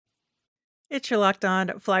It's your Locked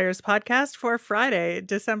On Flyers podcast for Friday,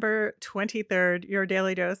 December 23rd, your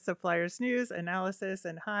daily dose of Flyers news, analysis,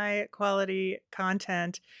 and high quality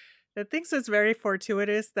content. I think it's very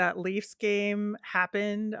fortuitous that Leafs game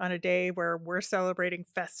happened on a day where we're celebrating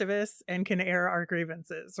Festivus and can air our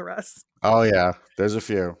grievances, Russ. Oh yeah, there's a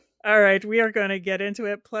few. All right, we are going to get into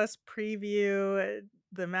it, plus preview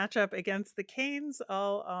the matchup against the Canes,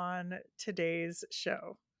 all on today's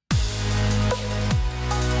show.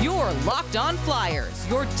 Your Locked On Flyers,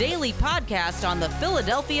 your daily podcast on the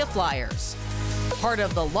Philadelphia Flyers. Part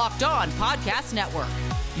of the Locked On Podcast Network,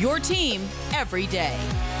 your team every day.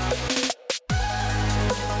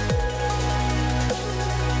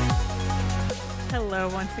 Hello,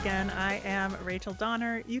 once again. I am Rachel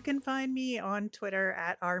Donner. You can find me on Twitter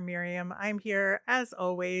at rmiriam. I'm here, as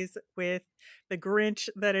always, with the Grinch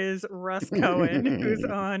that is Russ Cohen, who's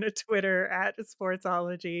on Twitter at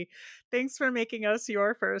Sportsology. Thanks for making us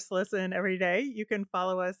your first listen every day. You can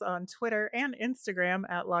follow us on Twitter and Instagram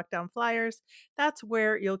at Lockdown Flyers. That's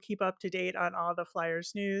where you'll keep up to date on all the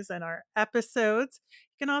Flyers news and our episodes.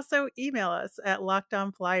 You can also email us at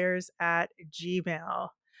lockdownflyers@gmail.com.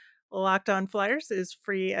 Locked On Flyers is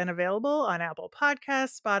free and available on Apple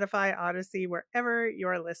Podcasts, Spotify, Odyssey, wherever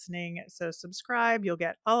you're listening. So subscribe. You'll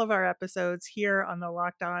get all of our episodes here on the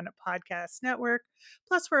Locked On Podcast Network.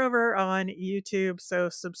 Plus, we're over on YouTube, so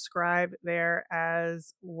subscribe there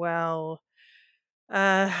as well.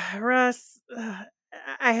 Russ,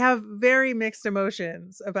 I have very mixed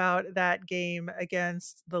emotions about that game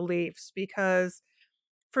against the Leafs because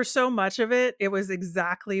for so much of it, it was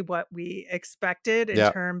exactly what we expected in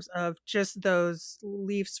Yeah. terms of just those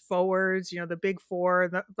Leafs forwards, the big four,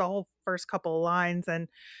 the whole first couple of lines and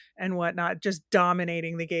whatnot, just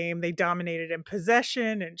dominating the game. They dominated in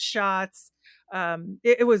possession and shots.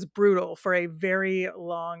 It was brutal for a very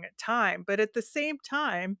long time. But at the same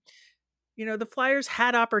time, the Flyers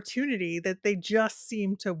had opportunity that they just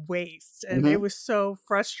seemed to waste. And it hmm was so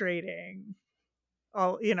frustrating.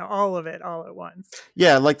 All of it all at once.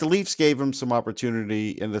 Yeah, like the Leafs gave them some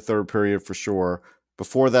opportunity in the third period for sure.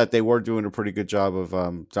 Before that, they were doing a pretty good job of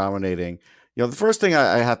dominating. The first thing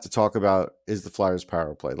I have to talk about is the Flyers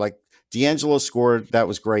power play. Like D'Angelo scored, that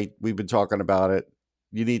was great. We've been talking about it.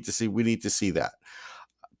 We need to see that.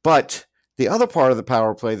 But the other part of the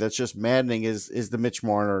power play that's just maddening is the Mitch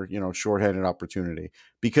Marner, shorthanded opportunity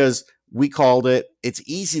because we called it. It's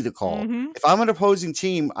easy to call. Mhm. If I'm an opposing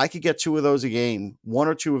team, I could get two of those a game, one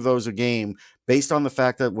or two of those a game, based on the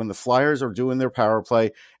fact that when the Flyers are doing their power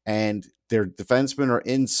play and their defensemen are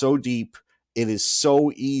in so deep, it is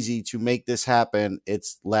so easy to make this happen.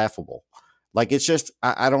 It's laughable. Like it's just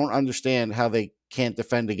I don't understand how they can't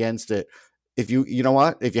defend against it. If you know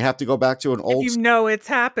what, if you have to go back to an If old you know it's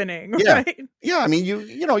happening, yeah. right? Yeah, I mean,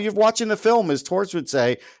 you're watching the film, as Torts would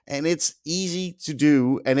say, and it's easy to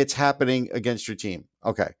do, and it's happening against your team.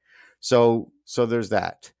 Okay, so there's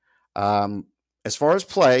that. As far as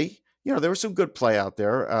play, there was some good play out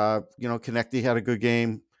there. Konechny had a good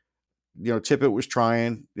game. Tippett was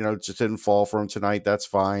trying. Just didn't fall for him tonight. That's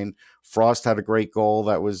fine. Frost had a great goal.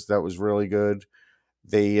 That was really good.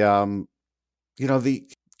 The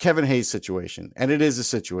Kevin Hayes situation, and it is a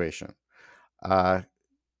situation. Uh,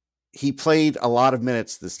 he played a lot of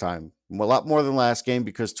minutes this time, a lot more than last game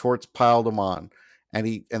because Torts piled him on,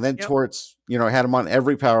 and then Yep. Torts, had him on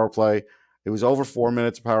every power play. It was over 4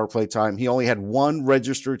 minutes of power play time. He only had one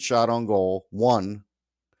registered shot on goal, one,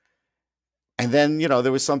 and then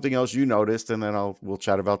there was something else you noticed, and then we'll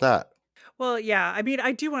chat about that. Well, yeah, I mean,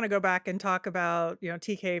 I do wanna go back and talk about,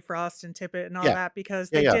 TK, Frost, and Tippett and all Yeah, that because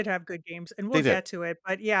yeah, they yeah, did have good games, and we'll they did. get to it,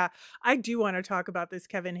 but yeah, I do wanna talk about this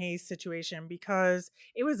Kevin Hayes situation because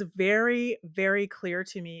it was very, very clear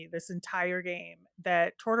to me this entire game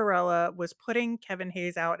that Tortorella was putting Kevin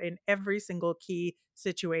Hayes out in every single key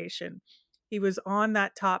situation. He was on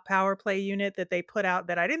that top power play unit that they put out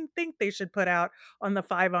that I didn't think they should put out on the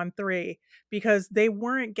 5-on-3 because they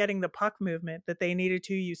weren't getting the puck movement that they needed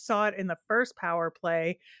to. You saw it in the first power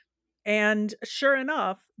play, and sure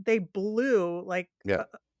enough, they blew Yeah,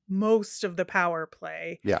 most of the power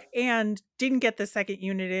play yeah. and didn't get the second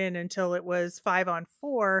unit in until it was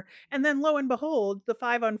 5-on-4. And then lo and behold, the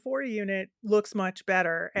 5-on-4 unit looks much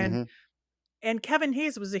better. hmm And Kevin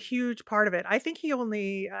Hayes was a huge part of it. I think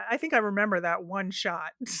I remember that one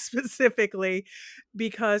shot specifically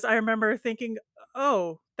because I remember thinking,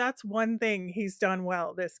 "Oh, that's one thing he's done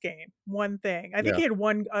well this game. One thing." I think Yeah. he had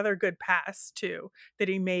one other good pass too that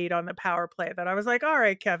he made on the power play that I was like, "All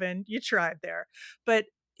right, Kevin, you tried there." But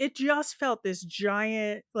it just felt this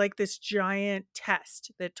giant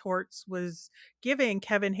test that Torts was giving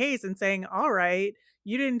Kevin Hayes and saying, "All right,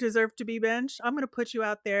 you didn't deserve to be benched. I'm going to put you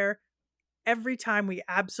out there every time we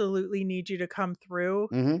absolutely need you to come through,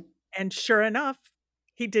 Hmm. and sure enough,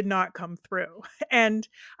 he did not come through. And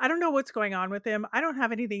I don't know what's going on with him. I don't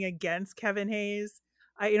have anything against Kevin Hayes.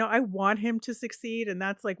 I want him to succeed, and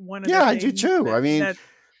that's like one of the Yeah, I do things too. that I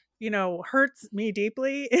mean, hurts me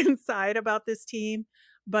deeply inside about this team.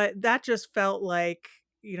 But that just felt like,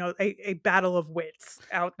 a battle of wits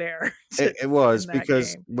out there it was in that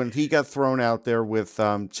because game. when he got thrown out there with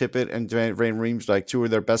Tippett and Van Riemsdyk, two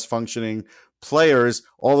of their best functioning players,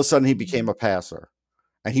 all of a sudden he became Mhm. a passer,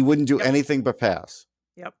 and he wouldn't do Yep. anything but pass.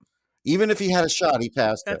 Yep. Even if he had a shot, he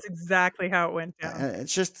passed it. That's exactly how it went down.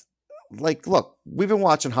 It's just like, look, we've been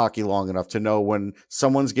watching hockey long enough to know when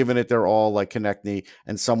someone's giving it their all, like Konechny,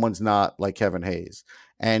 and someone's not, like Kevin Hayes,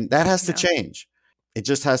 and that has to Yeah. change. It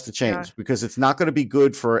just has to Yeah. change because it's not going to be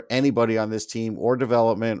good for anybody on this team or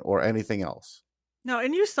development or anything else. No,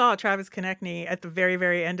 and you saw Travis Konechny at the very,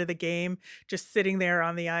 very end of the game, just sitting there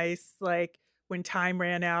on the ice, like, when time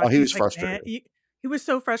ran Oh, out, he he's was like, "Man," frustrated. he was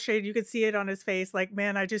so frustrated, you could see it on his face, like,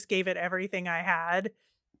 "Man, I just gave it everything I had,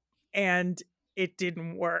 and it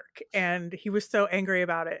didn't work," and he was so angry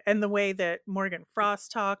about it, and the way that Morgan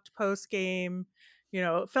Frost talked post-game,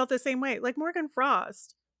 felt the same way, like, Morgan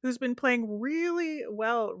Frost, who's been playing really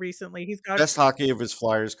well recently, he's got Best hockey of his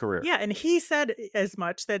Flyers career. yeah, and he said as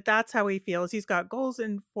much, that that's how he feels. He's got goals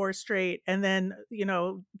in 4 straight, and then,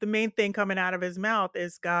 the main thing coming out of his mouth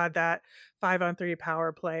is, "God, that 5-on-3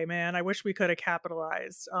 power play, man, I wish we coulda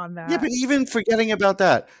capitalized on Yeah, that." but even forgetting about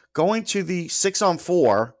that, going to the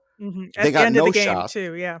 6-on-4, Mhm, they at the got end of the no game shots.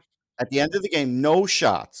 too, yeah, At the end of the game, no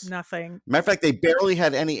shots. nothing. Matter of fact, they barely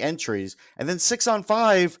had any entries. And then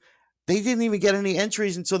 6-on-5, they didn't even get any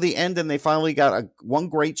entries until the end, and they finally got one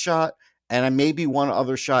great shot and maybe one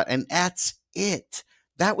other shot, and that's it.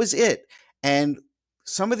 That was it. And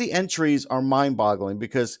some of the entries are mind-boggling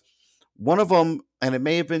because one of them, and it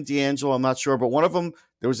may have been D'Angelo, I'm not sure, but one of them,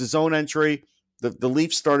 there was a zone entry. The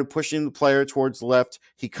Leafs started pushing the player towards the left.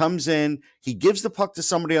 He comes in, he gives the puck to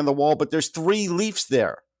somebody on the wall, but there's three Leafs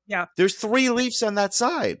there. Yeah. There's three Leafs on that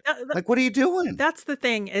side. That Like, what are you doing? That's the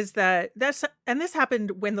thing, is and this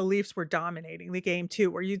happened when the Leafs were dominating the game too,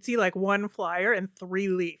 where you'd see like one Flyer and 3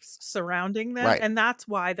 Leafs surrounding them, Right. and that's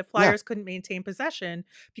why the Yeah. Flyers couldn't maintain possession,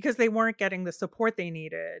 because they weren't getting the support they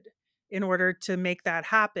needed in order to make that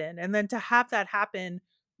happen. And then to have that happen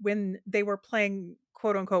when they were playing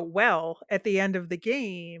quote unquote well at the end of the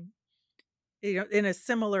game, in a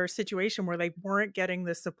similar situation where they weren't getting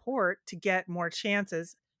the support to get more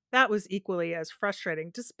chances, that was equally as frustrating,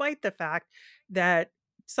 despite the fact that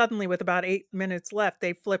suddenly, with about 8 minutes left,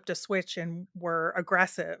 they flipped a switch and were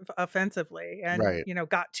aggressive offensively and, Right.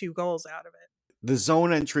 got 2 goals out of it. The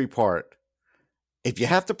zone entry part, if you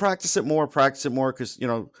have to practice it more because,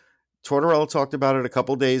 Tortorella talked about it a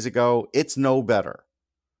couple days ago. It's no better.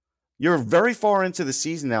 You're very far into the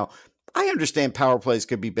season now. I understand power plays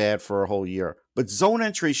could be bad for a whole year, but zone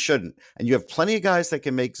entries shouldn't. And you have plenty of guys that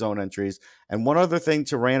can make zone entries. And one other thing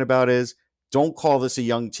to rant about is don't call this a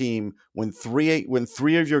young team when three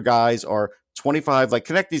of your guys are 25. Like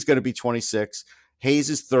Konechny's going to be 26, Hayes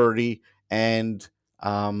is 30, and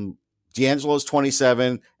D'Angelo's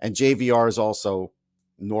 27, and JVR is also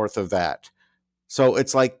north of that. So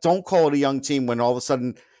it's like, don't call it a young team when all of a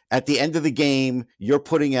sudden at the end of the game, you're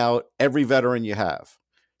putting out every veteran you have.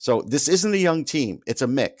 So this isn't a young team. It's a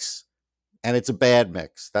mix, and it's a bad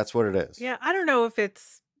mix. That's what it is. Yeah, I don't know if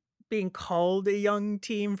it's being called a young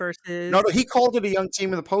team No, versus. no, he called it a young team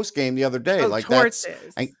in the post game the other day. Oh, Like Torts that's,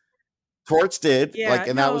 is. and Torts did, like, Yeah,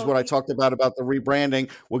 and that was no, what I talked about the rebranding.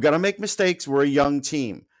 We're gonna make mistakes. We're a young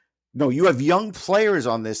team. No, you have young players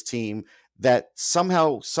on this team that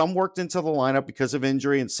somehow some worked into the lineup because of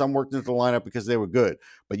injury and some worked into the lineup because they were good.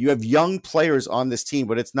 But you have young players on this team,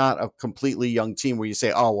 but it's not a completely young team where you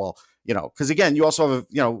say, oh well, because again, you also have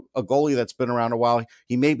a goalie that's been around a while.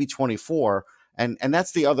 He may be 24, and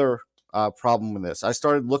that's the other problem with this. I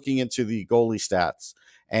started looking into the goalie stats,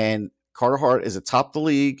 and Carter Hart is atop the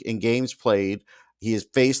league in games played. He has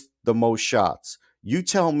faced the most shots. You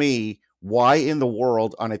tell me why in the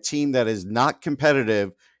world on a team that is not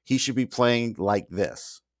competitive he should be playing like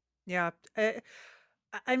this. yeah.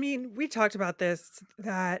 I mean, we talked about this,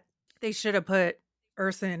 that they should have put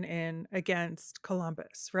Urson in against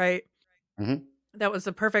Columbus, right? Mm-hmm. That was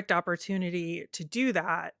the perfect opportunity to do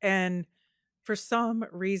that, and for some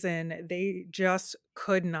reason, they just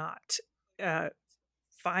could not, uh,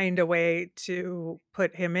 find a way to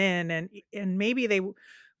put him in, and maybe they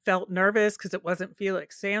felt nervous because it wasn't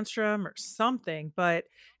Felix Sandstrom or something, but,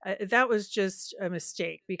 that was just a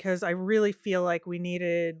mistake because I really feel like we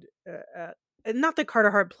needed, not that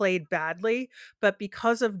Carter Hart played badly, but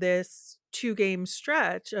because of this 2-game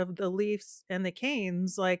stretch of the Leafs and the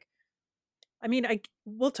Canes, like, I mean,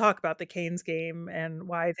 we'll talk about the Canes game and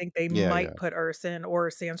why I think they Yeah, yeah. might put Urson or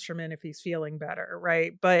Sandstrom in if he's feeling better,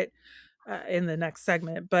 right? But in the next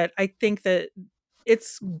segment, but I think that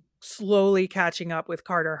it's slowly catching up with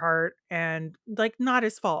Carter Hart and, like, not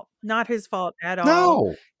his fault at all,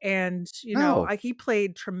 No, and, no. he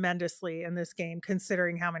played tremendously in this game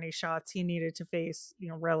considering how many shots he needed to face,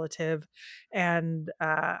 relative, and,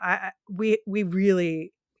 we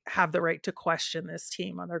really have the right to question this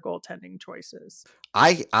team on their goaltending choices.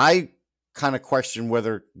 I kind of question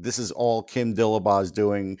whether this is all Kim Dillaba's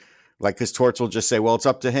doing, like, because Torts will just say, "Well, it's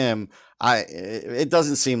up to him." It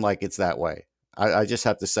doesn't seem like it's that way. I just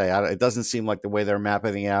have to say, it doesn't seem like the way they're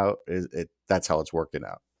mapping it out is it. That's how it's working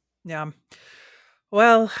out. Yeah.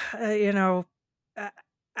 Well, uh,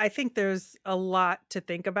 I think there's a lot to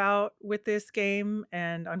think about with this game,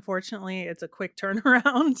 and unfortunately, it's a quick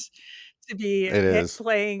turnaround to be It is.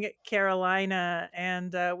 playing Carolina,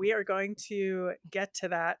 and we are going to get to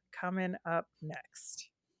that coming up next.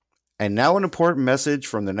 And now an important message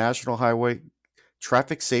from the National Highway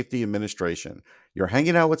Traffic Safety Administration. You're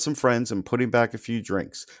hanging out with some friends and putting back a few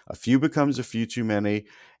drinks. A few becomes a few too many.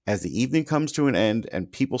 As the evening comes to an end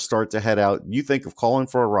and people start to head out, you think of calling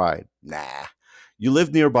for a ride. Nah. You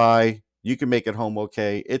live nearby. You can make it home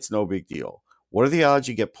okay. It's no big deal. What are the odds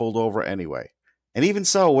you get pulled over anyway? And even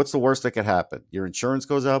so, what's the worst that could happen? Your insurance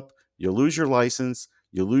goes up, you lose your license,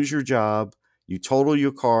 you lose your job, you total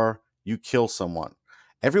your car, you kill someone.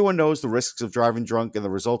 Everyone knows the risks of driving drunk, and the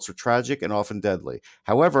results are tragic and often deadly.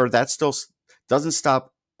 However, that still doesn't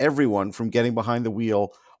stop everyone from getting behind the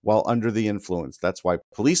wheel while under the influence. That's why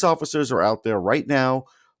police officers are out there right now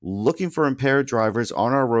looking for impaired drivers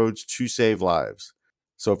on our roads to save lives.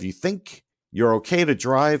 So if you think you're okay to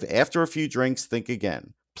drive after a few drinks, think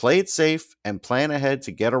again. Play it safe and plan ahead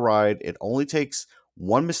to get a ride. It only takes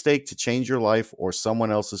one mistake to change your life or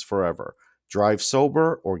someone else's forever. Drive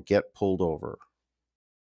sober or get pulled over.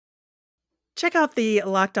 Check out the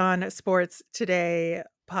Locked On Sports Today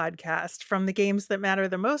podcast. From the games that matter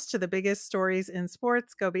the most to the biggest stories in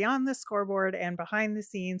sports, go beyond the scoreboard and behind the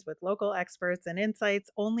scenes with local experts and insights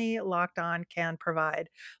only Locked On can provide.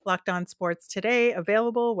 Locked On Sports Today,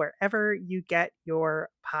 available wherever you get your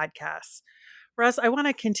podcasts. Russ, I want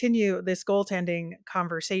to continue this goaltending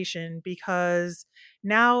conversation because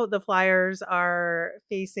now the Flyers are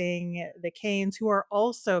facing the Canes, who are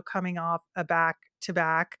also coming off a back to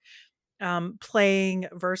back playing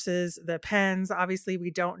versus the Pens. Obviously,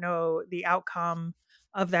 we don't know the outcome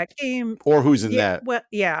of that game. Or who's in Yeah, that? well,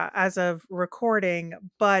 yeah, as of recording,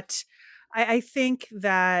 but I think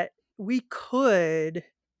that we could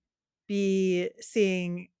be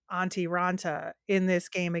seeing Antti Ranta in this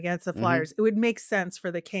game against the Mm-hmm. Flyers. It would make sense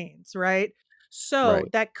for the Canes, right? So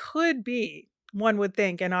Right. that could be, one would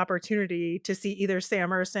think, an opportunity to see either Sam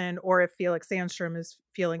Ersson or if Felix Sandstrom is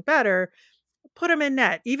feeling better, put him in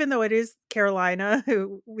net, even though it is Carolina,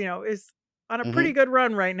 who, is on a pretty Mm-hmm. good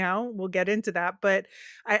run right now. We'll get into that. But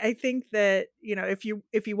I think that, if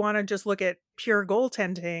you want to just look at pure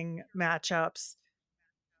goaltending matchups,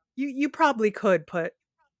 you probably could put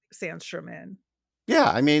Sandstrom in. Yeah,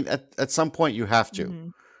 I mean, at some point you have to.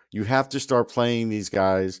 Mhm. You have to start playing these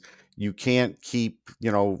guys. You can't keep,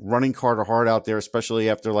 running Carter Hart out there, especially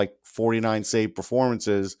after like 49 save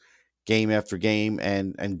performances game after game,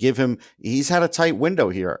 and give him, he's had a tight window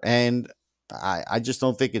here. And I just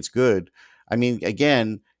don't think it's good. I mean,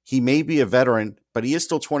 again, he may be a veteran, but he is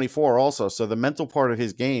still 24 also. So the mental part of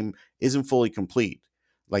his game isn't fully complete.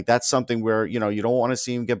 Like, that's something where, you don't want to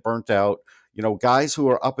see him get burnt out. Guys who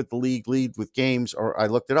are up at the league lead with games, or I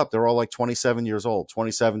looked it up, they're all like 27 years old,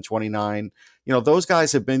 27, 29. Those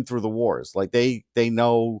guys have been through the wars. Like, they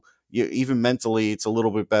know, even mentally, it's a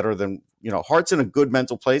little bit better than, Hart's in a good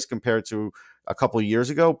mental place compared to a couple of years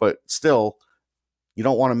ago, but still, you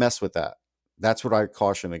don't want to mess with that. That's what I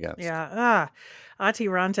caution against. Yeah. Ati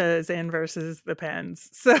Ranta is in versus the Pens.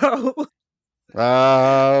 So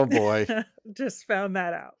Oh boy. just found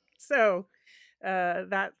that out. So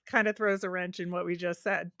that kind of throws a wrench in what we just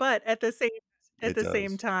said. But at It the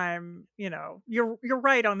same does. time, you're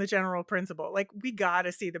right on the general principle. Like, we got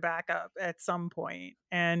to see the backup at some point,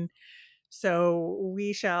 and so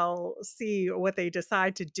we shall see what they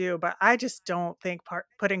decide to do. But I just don't think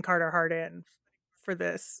putting Carter Hart in for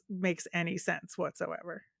this makes any sense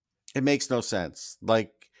whatsoever. It makes no sense.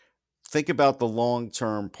 Like, think about the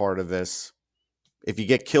long-term part of this. If you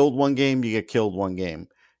get killed one game, you get killed one game.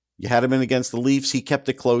 You had him in against the Leafs. He kept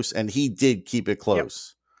it close, and he did keep it Yep.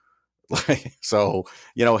 close. So,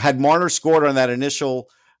 had Marner scored on that initial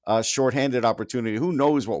shorthanded opportunity. Who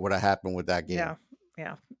knows what would have happened with that Yeah. game?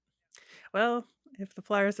 Yeah. Well, if the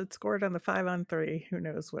Flyers had scored on the 5-on-3, who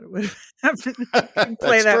knows what it would have happened. You can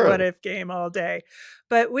play That's that what true. if game all day.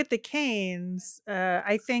 But with the Canes,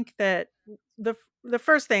 I think that the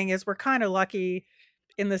first thing is we're kind of lucky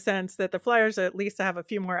in the sense that the Flyers at least have a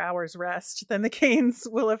few more hours rest than the Canes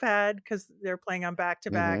will have had because they're playing on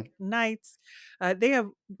back-to-back Hmm. nights.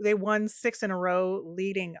 They won 6 in a row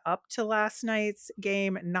leading up to last night's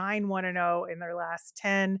game, 9-1-0 in their last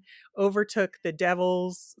 10, overtook the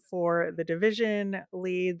Devils for the division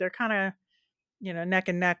lead. They're kind of, neck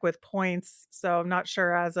and neck with points. So I'm not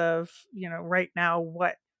sure as of, right now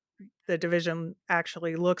what the division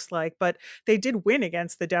actually looks like, but they did win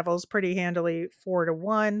against the Devils pretty handily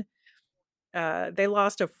 4-1. They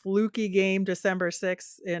lost a fluky game December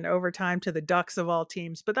 6th in overtime to the Ducks of all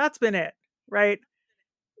teams, but that's been it, right?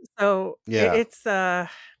 So Yeah. it's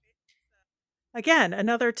again,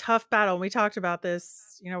 another tough battle. We talked about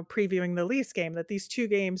this, previewing the Leafs game, that these 2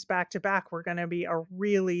 games back to back were gonna be a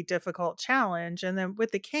really difficult challenge, and then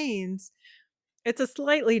with the Canes, it's a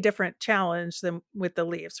slightly different challenge than with the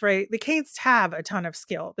Leafs, right? The Canes have a ton of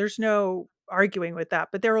skill. There's no arguing with that,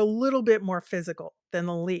 but they're a little bit more physical than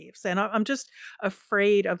the Leafs, and I'm just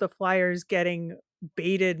afraid of the Flyers getting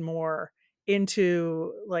baited more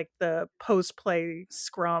into, like, the post-play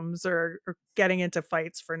scrums or getting into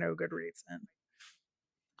fights for no good reason.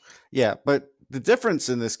 Yeah. But the difference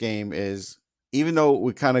in this game is, even though it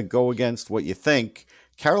would kind of go against what you think,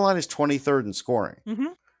 Carolina's 23rd in scoring,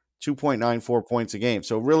 Mhm. 2.94 points a game.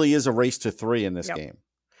 So it really is a race to 3 in this Yep. game.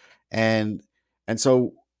 And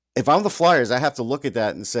so if I'm the Flyers, I have to look at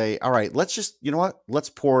that and say, all right, let's just, you know what? Let's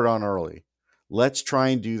pour it on early. Let's try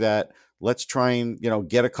and do that. Let's try and,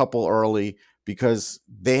 get a couple early, because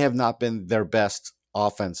they have not been their best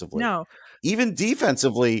offensively. No. Even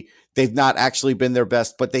defensively, they've not actually been their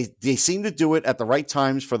best, but they seem to do it at the right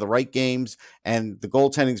times for the right games, and the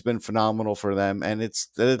goaltending's been phenomenal for them, and it's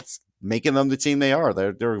making them the team they are.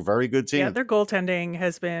 They're a very good Yeah, team. their goaltending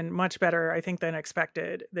has been much better, I think, than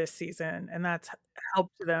expected this season, and that's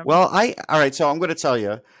helped them. Well, all right. So I'm going to tell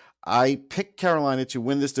you, I picked Carolina to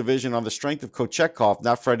win this division on the strength of Kochetkov,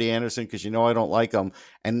 not Freddie Anderson, because I don't like him.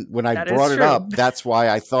 And when I That is brought it true. up, that's why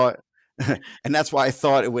I thought, and that's why I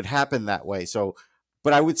thought it would happen that way. So,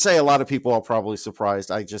 but I would say a lot of people are probably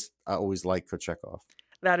surprised. I always like Kochetkov.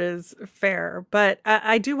 That is fair, but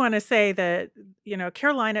I do wanna say that,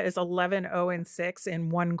 Carolina is 11-0-6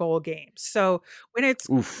 in 1-goal games. So when it's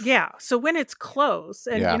Oof. yeah, so when it's close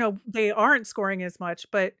and, Yeah. they aren't scoring as much,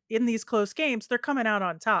 but in these close games, they're coming out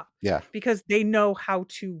on top Yeah. because they know how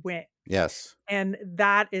to win. Yes. And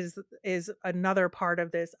that is another part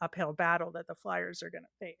of this uphill battle that the Flyers are gonna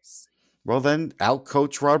face. Well, then out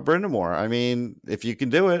coach Rod Brindamore. I mean, if you can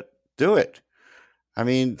do it, do it. I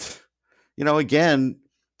mean, again,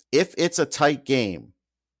 if it's a tight game,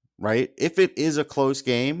 right? If it is a close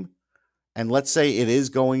game, and let's say it is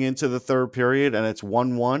going into the third period and it's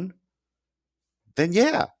 1-1, then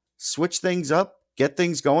yeah, switch things up, get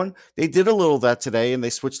things going. They did a little of that today, and they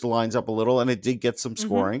switched the lines up a little, and it did get some Mhm.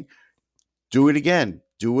 scoring. Do it again.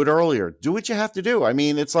 Do it earlier. Do what you have to do. I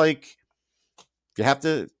mean, it's like, if you have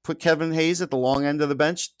to put Kevin Hayes at the long end of the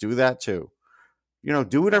bench, do that too.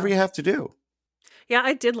 Do whatever Yeah. you have to do. Yeah,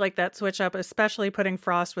 I did like that switch up, especially putting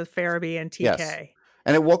Frost with Farabee and Yes. TK.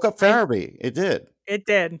 And it woke up I Farabee. It did. It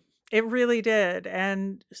did. It really did,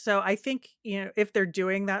 and so I think, if they're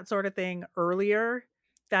doing that sort of thing earlier,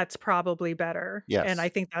 that's probably better, and I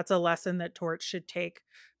Yes. think that's a lesson that Torts should take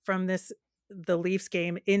from the Leafs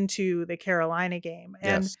game into the Carolina game,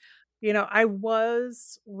 and, Yes. I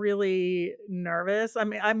was really nervous. I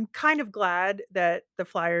mean, I'm kind of glad that the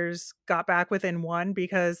Flyers got back within 1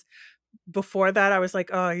 because before that, I was like,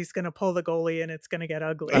 "Oh, he's gonna pull the goalie and it's gonna get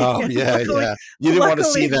ugly." Oh, And yeah, luckily yeah. You didn't want to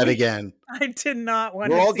see luckily, that again. I did not We're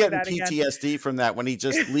wanna all see getting that again. PTSD from that, when he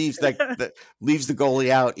just leaves the goalie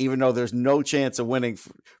out, even though there's no chance of winning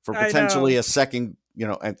for I potentially know. a second,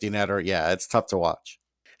 empty netter. Yeah, it's tough to watch.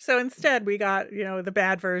 So instead, we got, the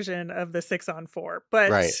bad version of the 6-on-4,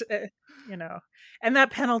 but, Right. you know and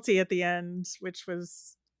that penalty at the end, which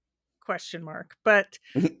was question mark, but,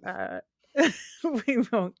 uh, we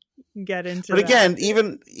won't get into But that.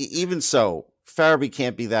 again, even so, Farabee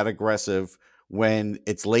can't be that aggressive when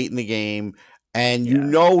it's late in the game, and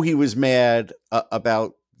Yeah. he was mad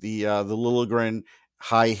about the Liljegren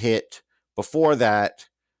high hit before that.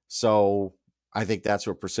 So I think that's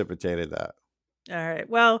what precipitated that. Alright,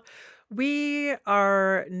 well, we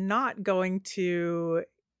are not going to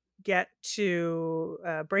get to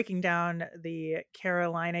breaking down the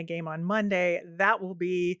Carolina game on Monday. That will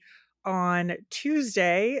be on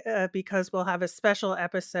Tuesday because we'll have a special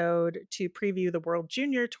episode to preview the World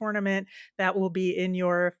Junior Tournament that will be in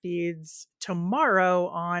your feeds tomorrow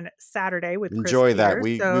on Saturday with Chris Enjoy that. Pierce.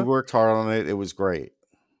 We So, worked hard on it. It was great.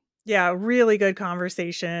 yeah, really good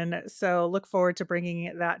conversation. So, look forward to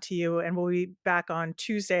bringing that to you. And we'll be back on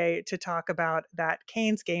Tuesday to talk about that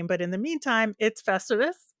Canes game. But in the meantime, it's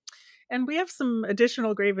Festivus. And we have some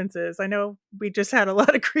additional grievances. I know we just had a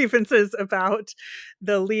lot of grievances about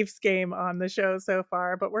the Leafs game on the show so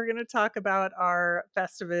far, but we're going to talk about our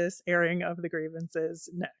Festivus airing of the grievances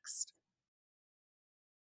next.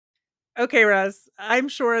 Okay, Russ, I'm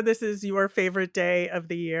sure this is your favorite day of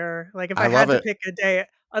the year. Like if I I love had to it. pick a day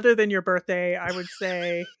other than your birthday, I would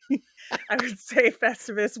say I would say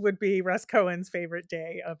Festivus would be Russ Cohen's favorite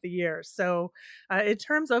day of the year. So, in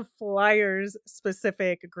terms of Flyers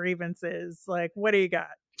specific grievances, like what do you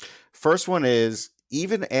got? First one is,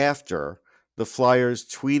 even after the Flyers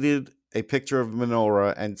tweeted a picture of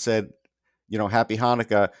menorah and said, Happy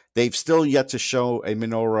Hanukkah, they've still yet to show a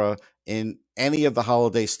menorah in any of the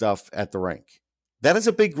holiday stuff at the rink. That is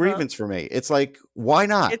a big Well, grievance for me. It's like, why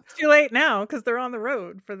not? it's too late now because they're on the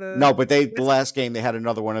road for No, the but the last game, they had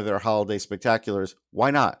another one of their holiday spectaculars.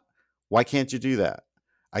 Why not? Why can't you do that?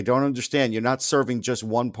 I don't understand. You're not serving just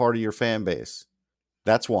one part of your fan base.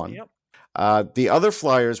 That's one. Yep. The other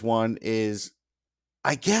Flyers one is,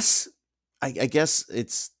 I guess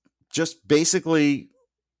it's just basically,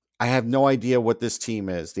 I have no idea what this team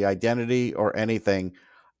is, the identity or anything.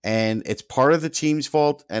 And it's part of the team's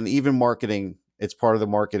fault, and even marketing, it's part of the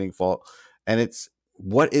marketing fault. And it's,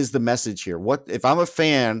 what is the message here? What, if I'm a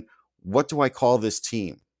fan, what do I call this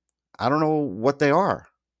team? I don't know what they are.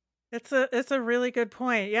 It's a really good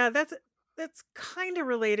point. Yeah, that's kind of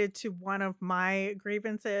related to one of my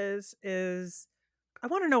grievances is I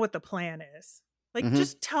want to know what the plan is. Like Mm-hmm.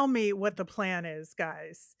 just tell me what the plan is,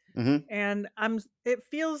 guys. Mm-hmm. And it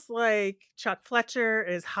feels like Chuck Fletcher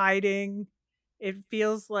is hiding. It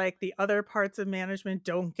feels like the other parts of management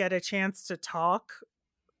don't get a chance to talk.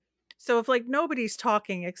 So if like nobody's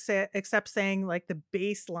talking except saying like the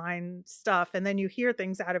baseline stuff, and then you hear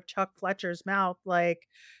things out of Chuck Fletcher's mouth like,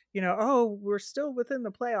 oh, we're still within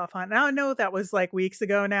the playoff hunt. Now I know that was like weeks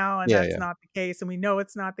ago now, and Yeah, that's yeah. not the case, and we know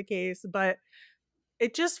it's not the case, but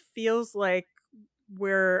it just feels like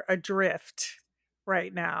we're adrift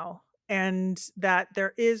right now, and that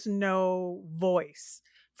there is no voice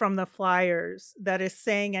from the Flyers that is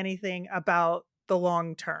saying anything about the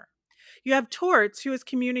long term. You have Torts, who is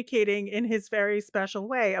communicating in his very special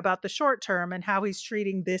way about the short term and how he's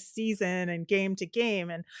treating this season and game to game.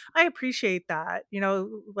 And I appreciate that.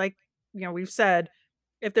 Like, we've said,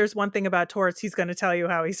 if there's one thing about Torts, he's going to tell you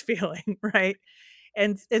how he's feeling, right?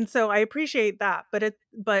 And so I appreciate that,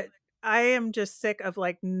 but I am just sick of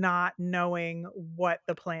like not knowing what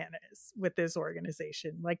the plan is with this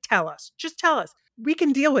organization. Like tell us. Just tell us. We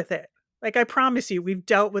can deal with it. Like I promise you, we've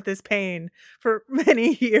dealt with this pain for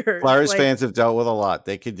many years. Flyers Like, fans have dealt with a lot.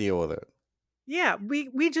 They could deal with it. yeah,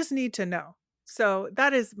 we just need to know. So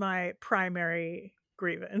that is my primary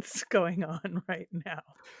grievance going on right now.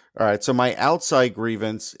 All right. So my outside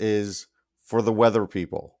grievance is for the weather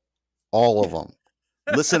people, all of them.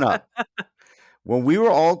 Listen up. When we were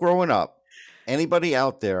all growing up, anybody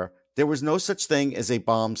out there, there was no such thing as a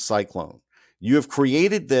bomb cyclone. You have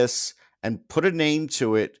created this and put a name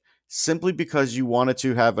to it simply because you wanted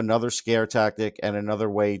to have another scare tactic and another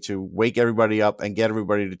way to wake everybody up and get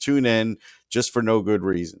everybody to tune in just for no good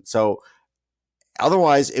reason. So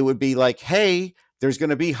otherwise, it would be like, hey, there's going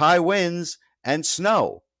to be high winds and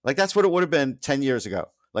snow. Like that's what it would have been 10 years ago.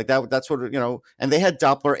 Like that's what, and they had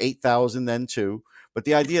Doppler 8,000 then too. But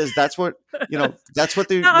the idea is that's what, that's what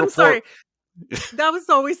the No, I'm report. sorry. That was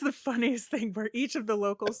always the funniest thing where each of the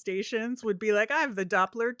local stations would be like, I have the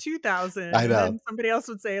Doppler 2000. I And know. then somebody else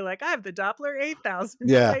would say, like, I have the Doppler 8000.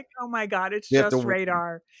 Yeah. Like, oh my God, it's They have just to-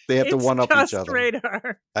 radar. They have to It's one up each just other.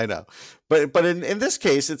 radar. I know. But in this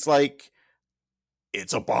case, it's like,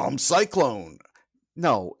 it's a bomb cyclone.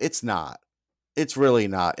 No, it's not. It's really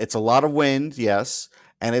not. It's a lot of wind, yes,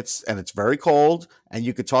 and it's very cold, and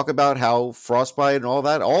you could talk about how frostbite and all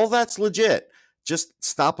that. All that's legit. Just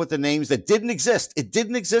stop with the names that didn't exist. It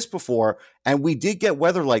didn't exist before, and we did get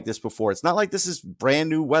weather like this before. It's not like this is brand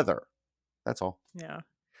new weather. That's all. Yeah.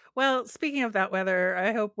 Well, speaking of that weather,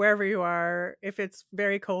 I hope wherever you are, if it's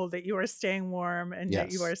very cold, that you are staying warm and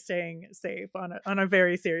that you Yes. are staying safe on a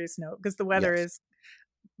very serious note, because the weather Yes. is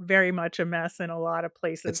very much a mess in a lot of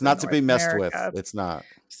places. It's in not to North be messed America. with. It's not.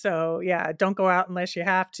 So yeah, don't go out unless you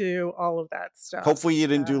have to, all of that stuff. Hopefully you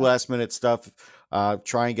didn't do last minute stuff.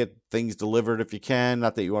 Try and get things delivered if you can.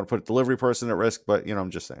 Not that you want to put a delivery person at risk, but I'm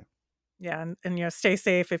just saying. Yeah, and stay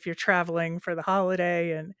safe if you're traveling for the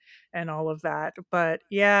holiday and all of that. But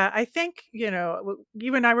yeah, I think, you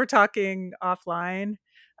and I were talking offline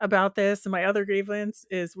about this, and my other grievance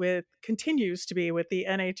is with continues to be with the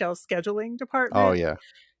NHL scheduling Oh department yeah.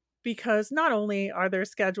 because not only are their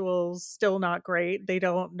schedules still not great, they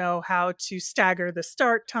don't know how to stagger the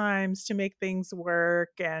start times to make things work,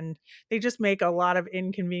 and they just make a lot of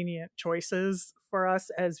inconvenient choices for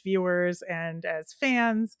us as viewers and as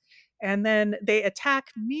fans. And then they attack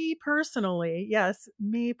me personally, yes,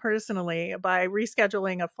 me personally, by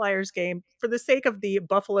rescheduling a Flyers game for the sake of the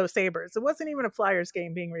Buffalo Sabres. It wasn't even a Flyers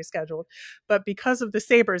game being rescheduled, but because of the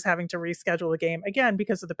Sabres having to reschedule a game, again,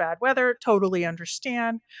 because of the bad weather, totally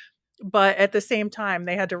understand, but at the same time,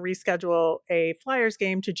 they had to reschedule a Flyers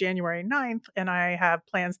game to January 9th, and I have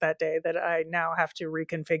plans that day that I now have to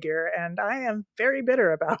reconfigure, and I am very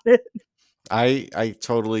bitter about it. I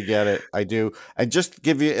totally get it. I do. And just to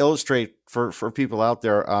give you illustrate for people out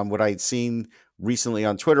there, what I'd seen recently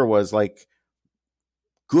on Twitter was like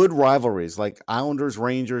good rivalries, like Islanders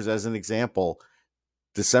Rangers as an example.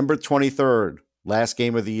 December 23rd, last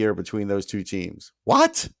game of the year between those two teams.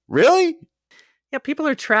 What? Really? Yeah, people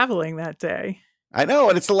are traveling that day. I know,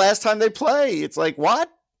 and it's the last time they play. It's like, what?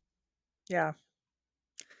 Yeah.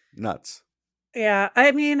 Nuts. Yeah,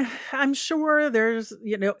 I mean, I'm sure there's,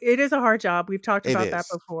 it is a hard job. We've talked It about that is.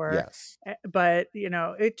 before. Yes. But,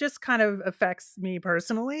 it just kind of affects me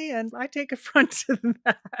personally, and I take affront to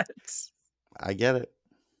that. I get it.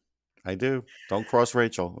 I do. Don't cross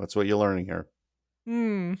Rachel. That's what you're learning here.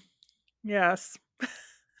 Hmm. Yes.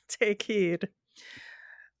 Take heed.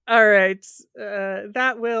 All right.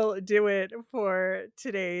 That will do it for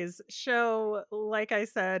today's show. Like I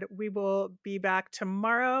said, we will be back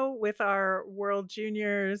tomorrow with our World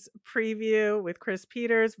Juniors preview with Chris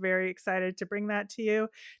Peters. Very excited to bring that to you.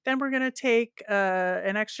 Then we're going to take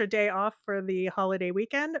an extra day off for the holiday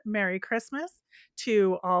weekend. Merry Christmas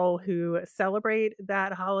to all who celebrate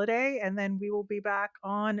that holiday. And then we will be back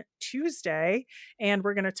on Tuesday and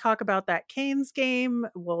we're going to talk about that Canes game.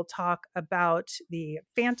 We'll talk about the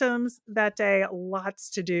Phantoms that day. Lots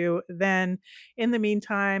to do then. In the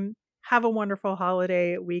meantime, have a wonderful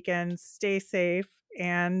holiday weekend. Stay safe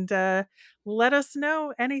and let us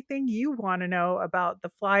know anything you want to know about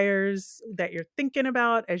the Flyers that you're thinking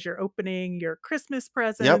about as you're opening your Christmas Yep.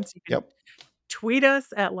 presents. You can Yep. tweet us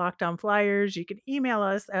at Locked On Flyers. You can email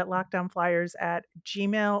us at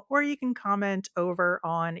lockedonflyers@gmail, or you can comment over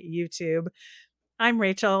on YouTube. I'm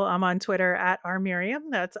Rachel. I'm on Twitter at rmiriam.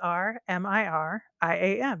 That's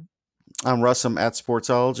RMIRIAM. I'm Russ. I'm at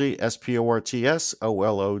Sportsology,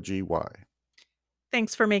 SPORTSOLOGY.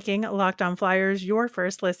 Thanks for making Locked On Flyers your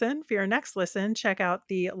first listen. For your next listen, check out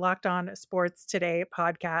the Locked On Sports Today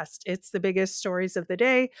podcast. It's the biggest stories of the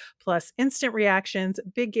day, plus instant reactions,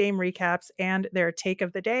 big game recaps, and their take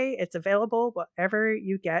of the day. It's available wherever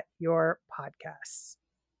you get your podcasts.